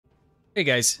Hey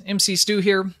guys, MC Stu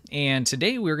here, and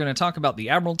today we're going to talk about the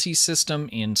Admiralty System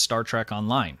in Star Trek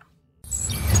Online.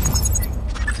 So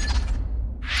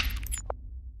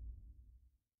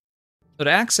to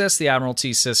access the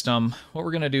Admiralty System, what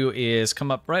we're going to do is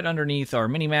come up right underneath our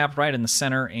mini-map, right in the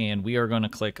center, and we are going to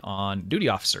click on Duty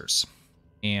Officers.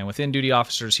 And within Duty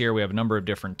Officers here, we have a number of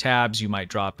different tabs. You might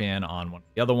drop in on one of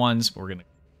the other ones, but we're going to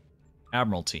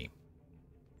Admiralty.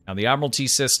 Now, the Admiralty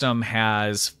System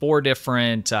has 4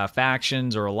 different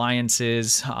factions or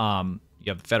alliances. You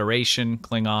have the Federation,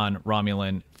 Klingon,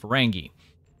 Romulan, Ferengi.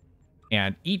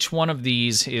 And each one of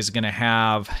these is going to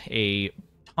have a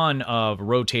ton of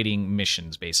rotating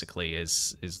missions, basically,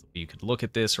 is you could look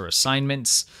at this, or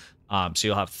assignments. So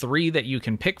you'll have 3 that you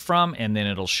can pick from, and then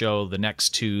it'll show the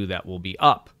next 2 that will be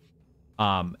up.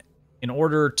 In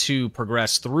order to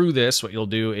progress through this, what you'll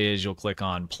do is you'll click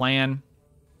on Plan,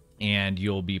 and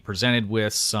you'll be presented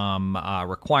with some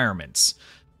requirements.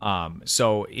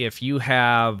 So if you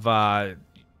have,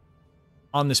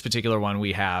 on this particular one,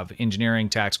 we have Engineering,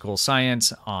 Tactical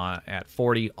Science at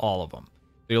 40, all of them.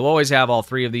 So you'll always have all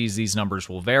 3 of these. These numbers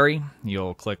will vary.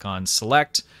 You'll click on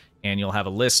Select, and you'll have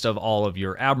a list of all of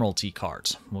your Admiralty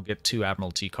cards. We'll get to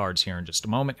Admiralty cards here in just a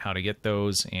moment, how to get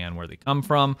those and where they come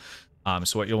from.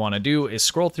 So what you'll want to do is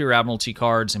scroll through your Admiralty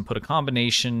cards and put a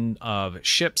combination of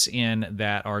ships in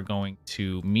that are going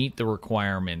to meet the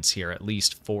requirements here, at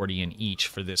least 40 in each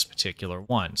for this particular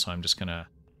one. So I'm just going to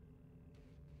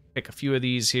pick a few of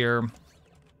these here.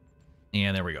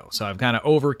 And there we go. So I've kind of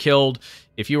overkilled.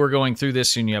 If you were going through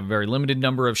this and you have a very limited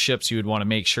number of ships, you would want to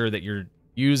make sure that you're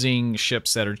using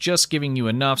ships that are just giving you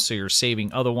enough so you're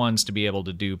saving other ones to be able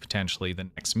to do potentially the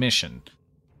next mission.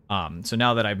 So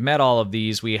now that I've met all of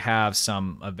these, we have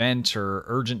some event or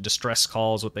urgent distress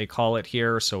calls, what they call it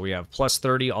here. So we have plus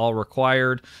 30, all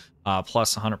required,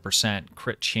 plus 100%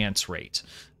 crit chance rate.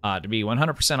 To be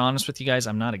 100% honest with you guys,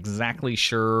 I'm not exactly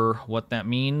sure what that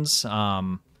means,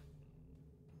 why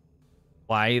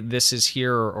this is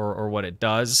here, or what it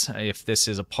does, if this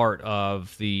is a part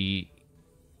of the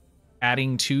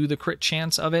adding to the crit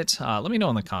chance of it. Let me know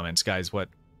in the comments, guys, what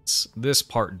this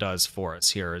part does for us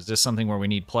here. Is this something where we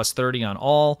need plus 30 on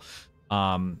all,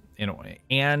 and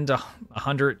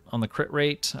 100 on the crit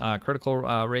rate, critical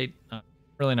rate?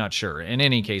 Really not sure. In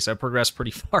any case, I progressed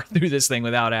pretty far through this thing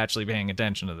without actually paying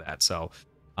attention to that. So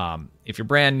if you're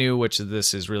brand new, which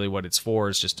this is really what it's for,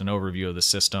 is just an overview of the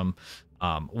system,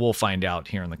 we'll find out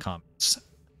here in the comments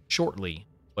shortly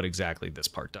what exactly this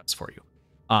part does for you.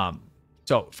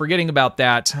 So forgetting about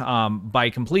that, by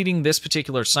completing this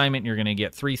particular assignment, you're going to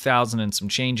get 3,000 and some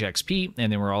change XP,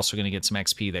 and then we're also going to get some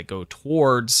XP that go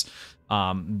towards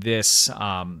this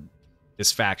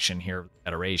faction here,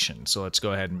 Federation. So let's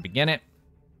go ahead and begin it.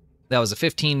 That was a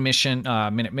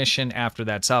 15-minute mission. After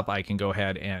that's up, I can go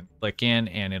ahead and click in,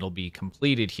 and it'll be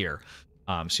completed here.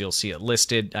 So you'll see it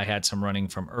listed. I had some running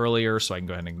from earlier, so I can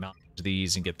go ahead and acknowledge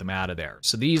these and get them out of there.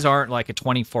 So these aren't like a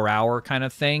 24-hour kind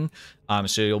of thing.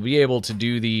 So you'll be able to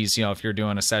do these, if you're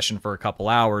doing a session for a couple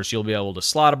hours, you'll be able to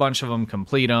slot a bunch of them,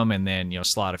 complete them, and then,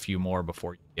 slot a few more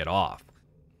before you get off.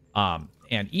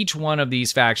 And each one of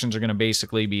these factions are going to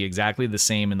basically be exactly the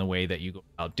same in the way that you go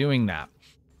about doing that.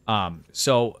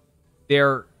 So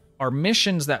there are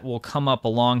missions that will come up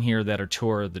along here that are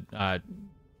tour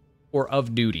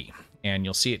of duty. And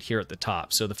you'll see it here at the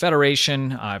top. So the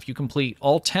Federation, if you complete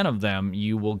all 10 of them,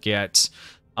 you will get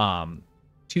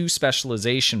 2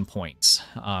 specialization points.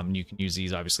 You can use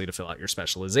these, obviously, to fill out your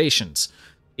specializations.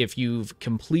 If you've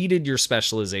completed your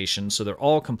specializations, so they're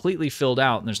all completely filled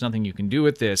out and there's nothing you can do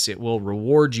with this, it will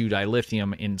reward you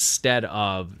dilithium instead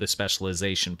of the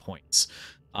specialization points.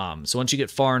 So once you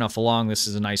get far enough along, this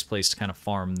is a nice place to kind of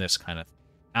farm this kind of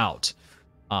out.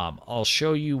 I'll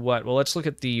show you well, let's look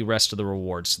at the rest of the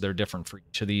rewards. They're different for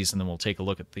each of these, and then we'll take a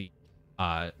look at the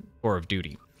Tour of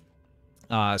Duty.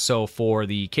 So for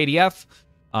the KDF,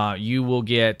 you will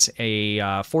get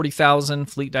a 40,000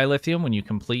 fleet dilithium when you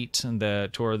complete the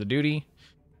Tour of the Duty,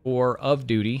 or of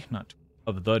Duty, not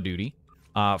of the Duty.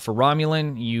 For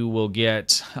Romulan, you will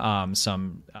get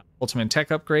some Ultimate Tech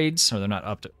upgrades, or they're not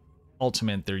up to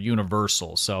Ultimate, they're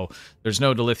universal, so there's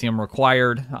no dilithium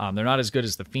required. They're not as good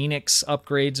as the Phoenix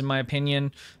upgrades, in my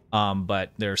opinion, but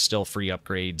they're still free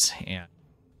upgrades and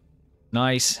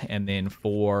nice. And then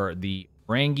for the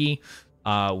Ferengi,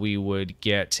 we would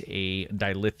get a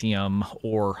dilithium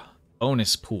or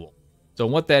bonus pool. So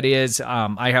what that is,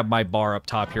 I have my bar up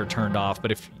top here turned off,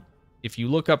 but if you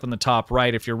look up in the top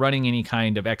right, if you're running any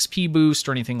kind of XP boost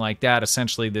or anything like that,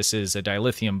 essentially this is a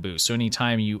dilithium boost. So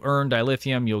anytime you earn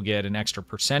dilithium, you'll get an extra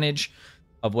percentage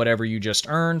of whatever you just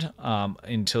earned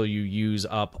until you use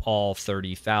up all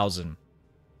 30,000.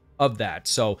 of that.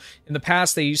 So in the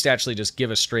past, they used to actually just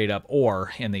give a straight up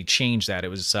ore, and they changed that. It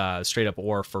was straight up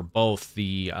ore for both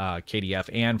the KDF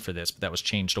and for this, but that was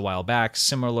changed a while back,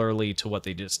 similarly to what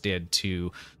they just did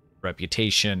to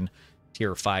Reputation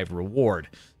Tier 5 reward.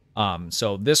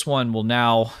 So this one will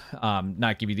now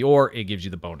not give you the ore, it gives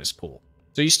you the bonus pool.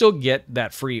 So you still get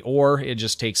that free ore, it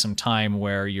just takes some time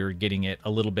where you're getting it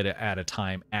a little bit at a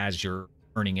time as you're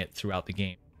earning it throughout the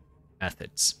game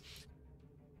methods.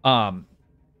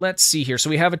 Let's see here. So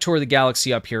we have a tour of the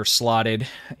galaxy up here slotted,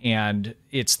 and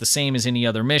it's the same as any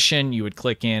other mission. You would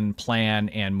click in, plan,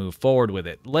 and move forward with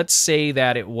it. Let's say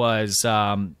that it was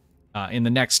in the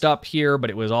next up here, but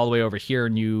it was all the way over here,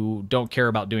 and you don't care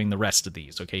about doing the rest of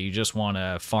these. Okay, you just want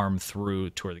to farm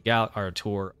through tour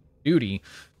of duty.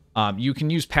 You can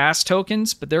use pass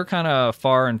tokens, but they're kind of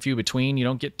far and few between. You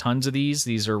don't get tons of these.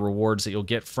 These are rewards that you'll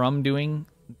get from doing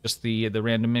just the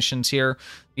random missions here.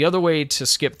 The other way to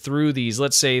skip through these,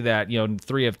 let's say that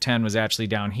 3 of 10 was actually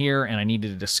down here, and I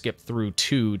needed to skip through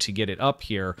 2 to get it up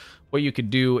here. What you could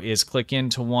do is click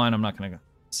into one. I'm not going to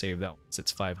save that one.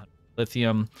 It's 500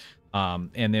 lithium.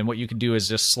 And then what you could do is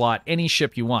just slot any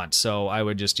ship you want. So I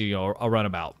would just do a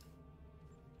runabout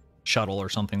shuttle or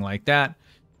something like that.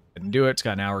 And do it. It's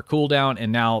got an hour cooldown,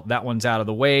 and now that one's out of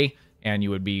the way, and you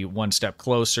would be one step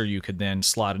closer. You could then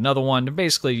slot another one.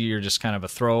 Basically, you're just kind of a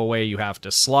throwaway. You have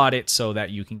to slot it so that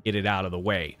you can get it out of the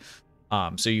way.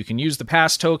 So you can use the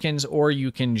pass tokens, or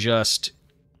you can just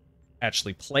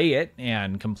actually play it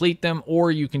and complete them,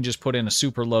 or you can just put in a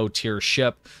super low tier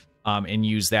ship and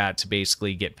use that to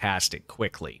basically get past it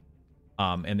quickly.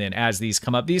 And then as these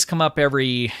come up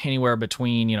anywhere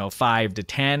between 5 to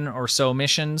 10 or so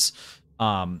missions.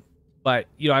 But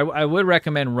I would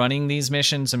recommend running these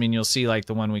missions. I mean, you'll see like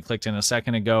the one we clicked in a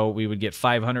second ago, we would get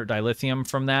 500 dilithium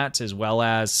from that, as well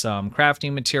as some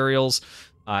crafting materials,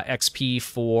 XP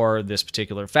for this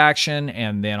particular faction,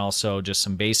 and then also just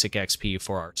some basic XP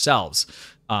for ourselves.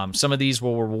 Some of these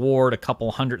will reward a couple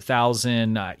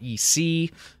 100,000 EC.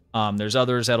 There's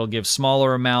others that'll give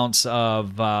smaller amounts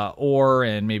of ore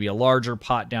and maybe a larger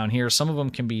pot down here. Some of them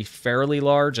can be fairly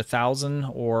large, 1,000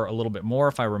 or a little bit more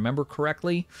if I remember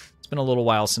correctly. It's been a little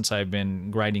while since I've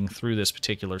been grinding through this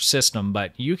particular system,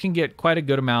 but you can get quite a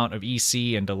good amount of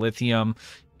EC and dilithium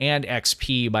and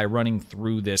XP by running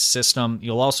through this system.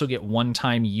 You'll also get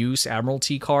one-time use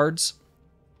Admiralty cards.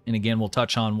 And again, we'll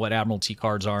touch on what Admiralty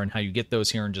cards are and how you get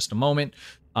those here in just a moment.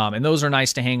 And those are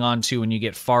nice to hang on to when you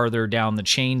get farther down the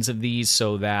chains of these,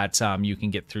 so that you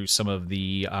can get through some of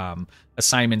the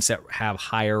assignments that have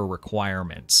higher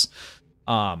requirements.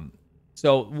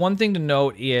 So one thing to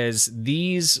note is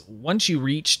these, once you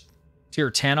reach tier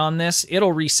 10 on this,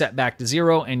 it'll reset back to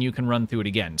 0 and you can run through it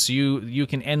again. So you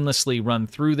can endlessly run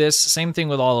through this. Same thing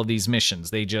with all of these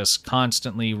missions. They just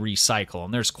constantly recycle,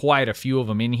 and there's quite a few of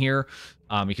them in here.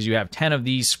 Because you have 10 of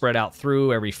these spread out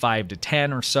through every 5 to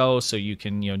 10 or so you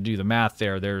can do the math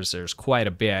there. There's quite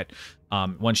a bit.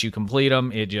 Once you complete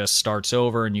them, it just starts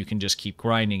over, and you can just keep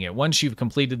grinding it. Once you've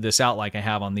completed this out, like I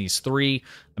have on these 3,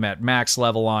 I'm at max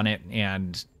level on it,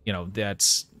 and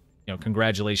that's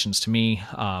congratulations to me.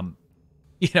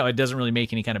 It doesn't really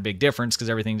make any kind of big difference because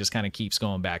everything just kind of keeps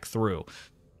going back through.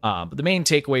 But the main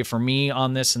takeaway for me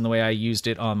on this, and the way I used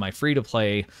it on my free to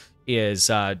play, is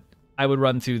I would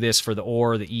run through this for the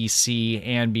ore, the EC,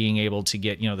 and being able to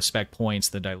get, the spec points,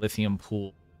 the dilithium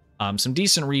pool, some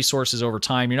decent resources over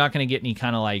time. You're not going to get any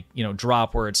kind of like,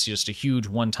 drop where it's just a huge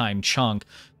one-time chunk,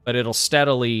 but it'll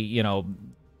steadily,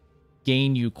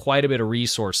 gain you quite a bit of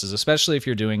resources, especially if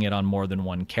you're doing it on more than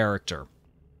one character.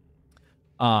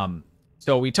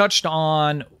 So we touched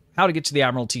on how to get to the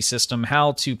Admiralty System,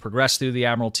 how to progress through the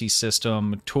Admiralty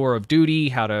System, tour of duty,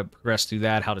 how to progress through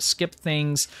that, how to skip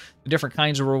things, the different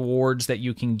kinds of rewards that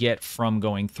you can get from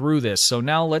going through this. So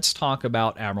now let's talk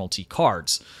about Admiralty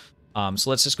cards. So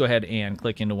let's just go ahead and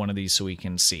click into one of these so we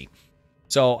can see.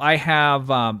 So I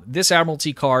have this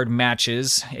Admiralty card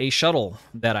matches a shuttle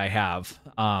that I have.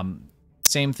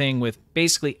 Same thing with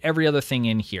basically every other thing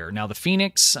in here. Now the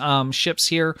Phoenix ships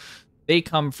here, they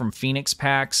come from Phoenix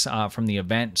packs from the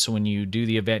event. So when you do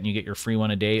the event and you get your free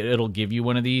one a day, it'll give you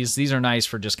one of these. These are nice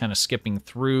for just kind of skipping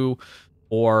through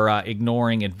or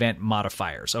ignoring event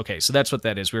modifiers. Okay, so that's what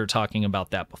that is. We were talking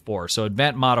about that before. So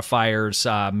event modifiers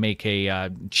make a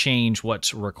change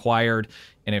what's required.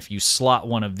 And if you slot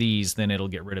one of these, then it'll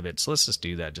get rid of it. So let's just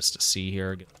do that just to see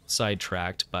here. Get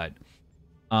sidetracked, but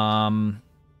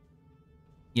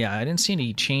yeah, I didn't see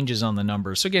any changes on the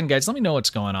numbers. So again, guys, let me know what's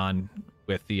going on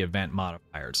with the event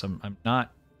modifiers. I'm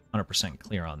not 100%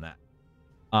 clear on that.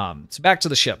 So back to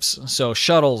the ships. So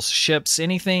shuttles, ships,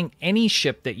 any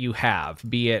ship that you have,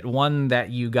 be it one that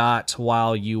you got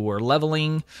while you were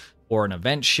leveling, or an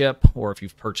event ship, or if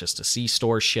you've purchased a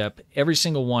C-store ship, every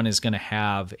single one is going to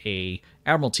have a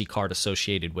Admiralty card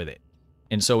associated with it.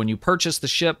 And so when you purchase the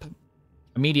ship,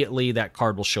 immediately that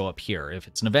card will show up here. If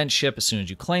it's an event ship, as soon as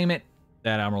you claim it,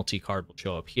 that Admiralty card will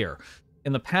show up here.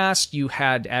 In the past, you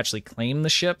had to actually claim the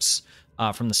ships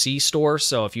from the C-store.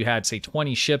 So if you had, say,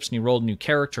 20 ships and you rolled a new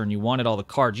character and you wanted all the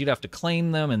cards, you'd have to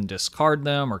claim them and discard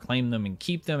them, or claim them and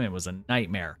keep them. It was a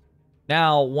nightmare.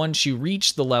 Now, once you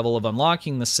reach the level of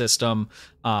unlocking the system,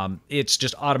 it's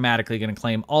just automatically going to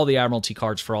claim all the Admiralty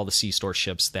cards for all the C-store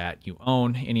ships that you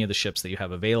own, any of the ships that you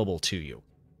have available to you.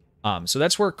 So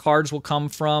that's where cards will come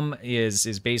from,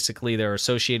 is basically they're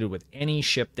associated with any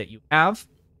ship that you have.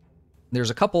 There's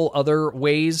a couple other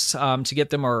ways to get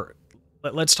them, or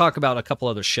let's talk about a couple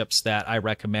other ships that I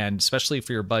recommend, especially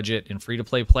for your budget and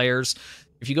free-to-play players.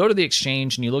 If you go to the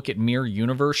exchange and you look at Mirror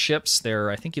Universe ships, they're,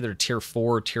 I think, either Tier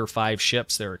 4 or Tier 5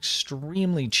 ships. They're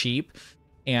extremely cheap,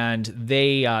 and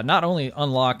they not only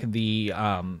unlock the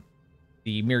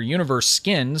Mirror Universe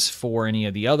skins for any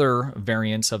of the other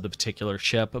variants of the particular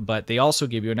ship, but they also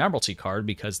give you an Admiralty card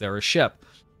because they're a ship.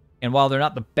 And while they're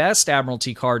not the best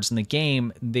Admiralty cards in the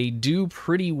game, they do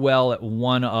pretty well at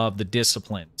one of the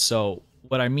disciplines. So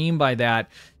what I mean by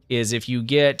that is if you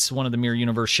get one of the Mirror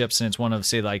Universe ships and it's one of,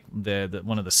 say, like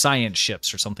one of the science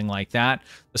ships or something like that,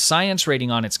 the science rating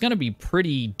on it's going to be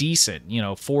pretty decent,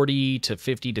 40 to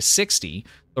 50 to 60.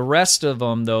 The rest of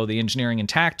them, though, the engineering and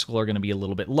tactical, are going to be a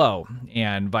little bit low,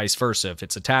 and vice versa. If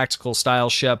it's a tactical style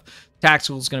ship,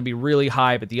 tactical is going to be really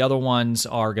high, but the other ones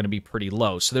are going to be pretty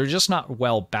low. So they're just not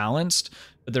well balanced,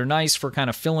 but they're nice for kind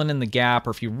of filling in the gap.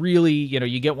 Or if you really,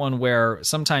 you get one where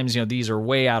sometimes, these are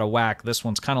way out of whack. This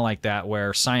one's kind of like that,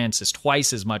 where science is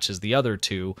twice as much as the other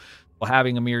two. Well,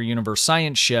 having a Mirror Universe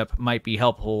science ship might be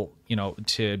helpful,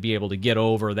 to be able to get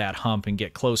over that hump and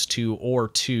get close to or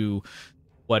to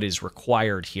what is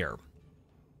required here.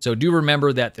 So do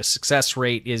remember that the success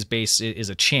rate is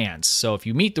a chance. So if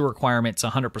you meet the requirement, it's a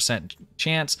 100%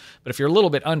 chance. But if you're a little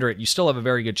bit under it, you still have a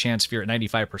very good chance if you're at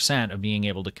 95% of being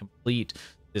able to complete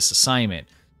this assignment.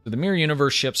 So the Mirror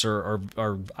Universe ships are,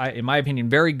 in my opinion,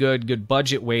 very good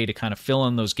budget way to kind of fill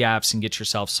in those gaps and get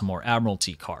yourself some more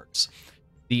Admiralty cards.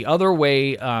 The other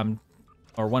way,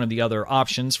 or one of the other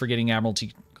options for getting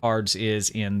Admiralty cards, is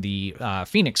in the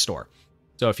Phoenix store.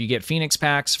 So if you get Phoenix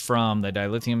packs from the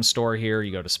Dilithium store here,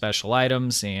 you go to special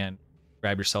items and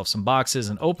grab yourself some boxes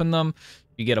and open them.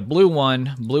 You get a blue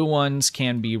one. Blue ones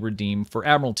can be redeemed for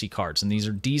Admiralty cards, and these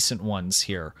are decent ones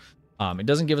here. It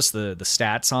doesn't give us the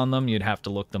stats on them. You'd have to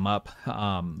look them up,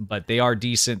 but they are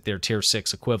decent. They're Tier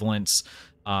 6 equivalents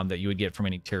that you would get from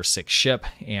any Tier 6 ship,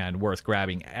 and worth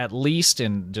grabbing at least.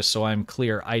 And just so I'm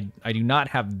clear, I do not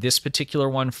have this particular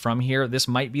one from here. This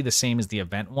might be the same as the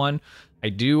event one. I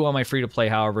do on my free-to-play,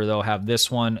 however, though, have this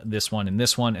one, and this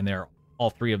one, and all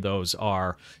three of those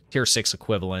are Tier 6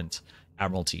 equivalent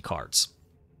Admiralty cards.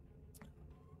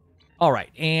 All right,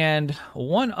 and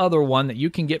one other one that you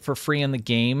can get for free in the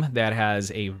game that has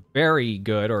a very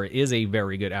good, or is a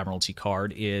very good Admiralty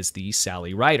card, is the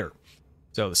Sally Rider.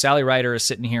 So the Sally Rider is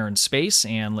sitting here in space,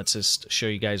 and let's just show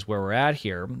you guys where we're at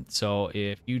here. So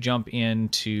if you jump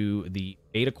into the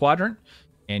Beta Quadrant,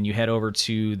 and you head over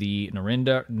to the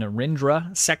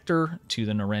Narendra sector, to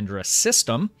the Narendra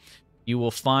system, you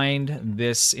will find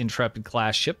this Intrepid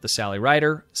class ship, the Sally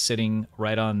Rider, sitting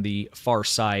right on the far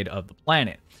side of the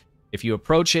planet. If you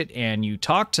approach it and you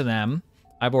talk to them,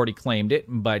 I've already claimed it,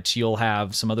 but you'll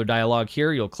have some other dialogue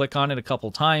here. You'll click on it a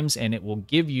couple times, and it will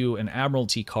give you an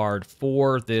Admiralty card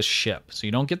for this ship. So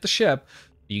you don't get the ship,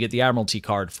 you get the Admiralty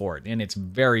card for it, and it's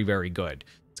very, very good.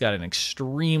 It's got an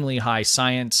extremely high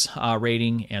science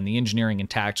rating, and the engineering and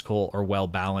tactical are well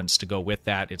balanced to go with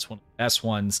that. It's one of the best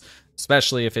ones,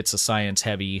 especially if it's a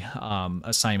science-heavy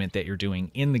assignment that you're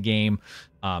doing in the game.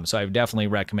 So I would definitely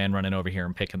recommend running over here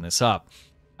and picking this up.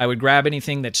 I would grab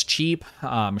anything that's cheap,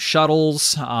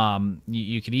 shuttles.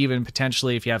 You could even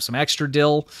potentially, if you have some extra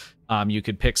dill, you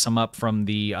could pick some up from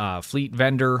the fleet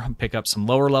vendor, pick up some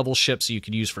lower level ships you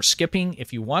could use for skipping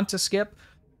if you want to skip.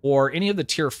 Or any of the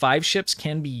Tier 5 ships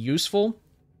can be useful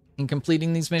in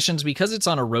completing these missions. Because it's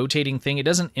on a rotating thing, it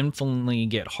doesn't infinitely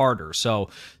get harder. So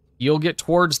you'll get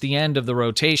towards the end of the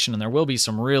rotation, and there will be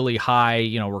some really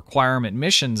high, requirement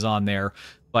missions on there.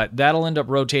 But that'll end up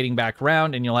rotating back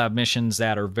around, and you'll have missions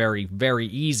that are very, very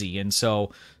easy. And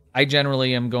so I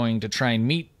generally am going to try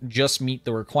and just meet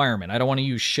the requirement. I don't want to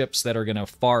use ships that are going to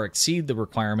far exceed the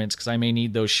requirements, because I may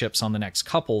need those ships on the next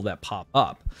couple that pop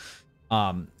up.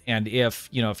 And if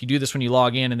you do this when you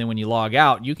log in and then when you log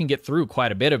out, you can get through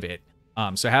quite a bit of it.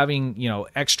 So having,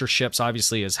 extra ships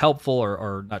obviously is helpful,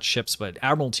 or not ships, but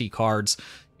Admiralty cards.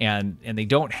 and they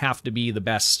don't have to be the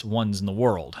best ones in the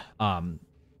world.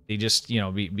 They just, you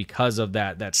know, because of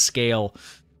that scale,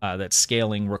 that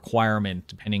scaling requirement,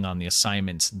 depending on the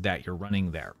assignments that you're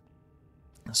running there.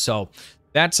 So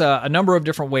that's a number of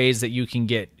different ways that you can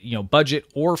get, you know, budget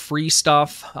or free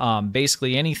stuff.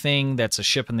 Basically anything that's a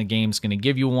ship in the game is going to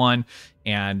give you one.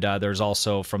 And there's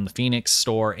also from the Phoenix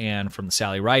store and from the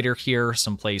Sally Rider here,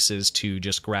 some places to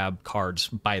just grab cards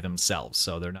by themselves.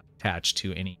 So they're not attached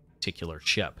to any particular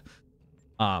ship.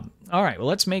 All right, well,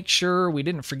 let's make sure we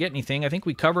didn't forget anything. I think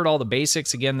we covered all the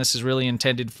basics. Again, this is really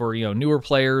intended for, you know, newer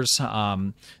players.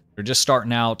 They're just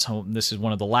starting out. So this is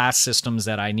one of the last systems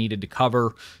that I needed to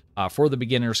cover for the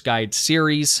Beginner's Guide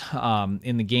series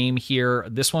in the game here.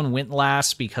 This one went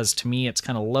last because to me it's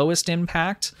kind of lowest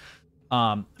impact.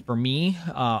 For me,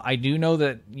 I do know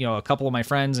that, you know, a couple of my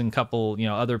friends and couple, you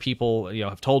know, other people, you know,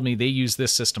 have told me they use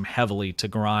this system heavily to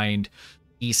grind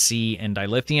EC and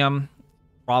dilithium.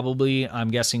 Probably, I'm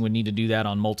guessing, would need to do that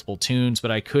on multiple tunes,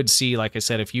 but I could see, like I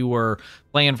said, if you were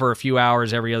playing for a few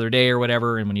hours every other day or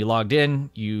whatever, and when you logged in,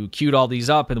 you queued all these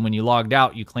up, and then when you logged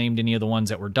out, you claimed any of the ones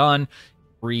that were done,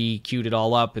 re-queued it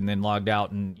all up, and then logged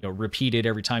out and, you know, repeated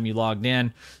every time you logged in.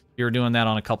 If you were doing that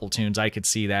on a couple tunes, I could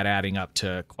see that adding up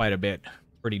to quite a bit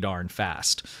pretty darn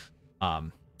fast.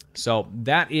 So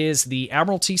that is the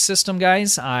Admiralty system,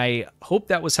 guys. I hope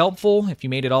that was helpful. If you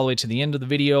made it all the way to the end of the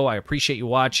video, I appreciate you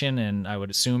watching, and I would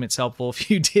assume it's helpful if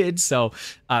you did. So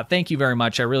thank you very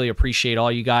much. I really appreciate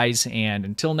all you guys. And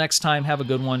until next time, have a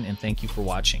good one, and thank you for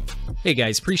watching. Hey,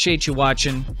 guys, appreciate you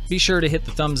watching. Be sure to hit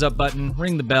the thumbs up button,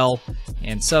 ring the bell,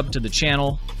 and sub to the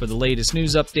channel for the latest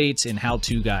news updates and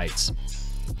how-to guides.